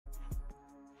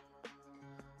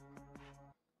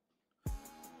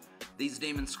These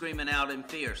demons screaming out in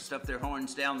fear, stuff their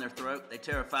horns down their throat. They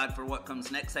terrified for what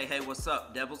comes next. Say, hey, what's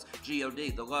up, devils?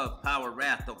 G.O.D., the love, power,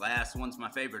 wrath. The last one's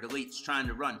my favorite. Elite's trying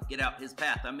to run, get out his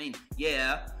path. I mean,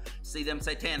 yeah. See them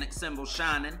satanic symbols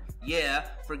shining? Yeah.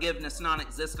 Forgiveness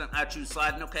non-existent, I choose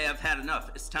sliding. Okay, I've had enough.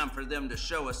 It's time for them to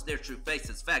show us their true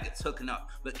faces. Faggots hooking up,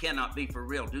 but cannot be for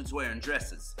real. Dudes wearing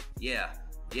dresses. Yeah.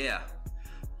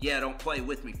 Yeah, don't play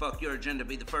with me. Fuck your agenda,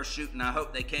 be the first shooting. I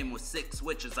hope they came with 6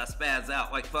 switches. I spaz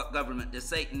out like fuck government to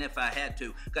Satan if I had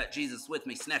to. Got Jesus with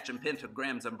me, snatching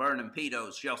pentagrams and burning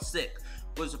pedos. Y'all sick.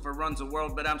 Lucifer runs the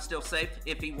world, but I'm still safe.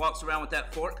 If he walks around with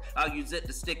that fork, I'll use it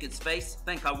to stick his face.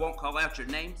 Think I won't call out your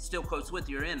name? Still close with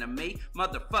your enemy.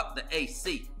 Motherfuck the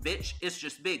AC, bitch. It's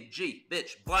just Big G,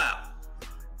 bitch. Blah.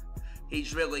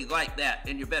 He's really like that,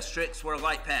 and your best tricks were a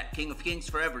light pack. King of kings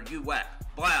forever, you whack.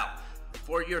 Blah.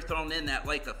 Before you're thrown in that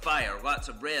lake of fire, lots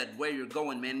of red, where you're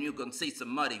going, man, you're gonna see some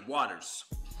muddy waters.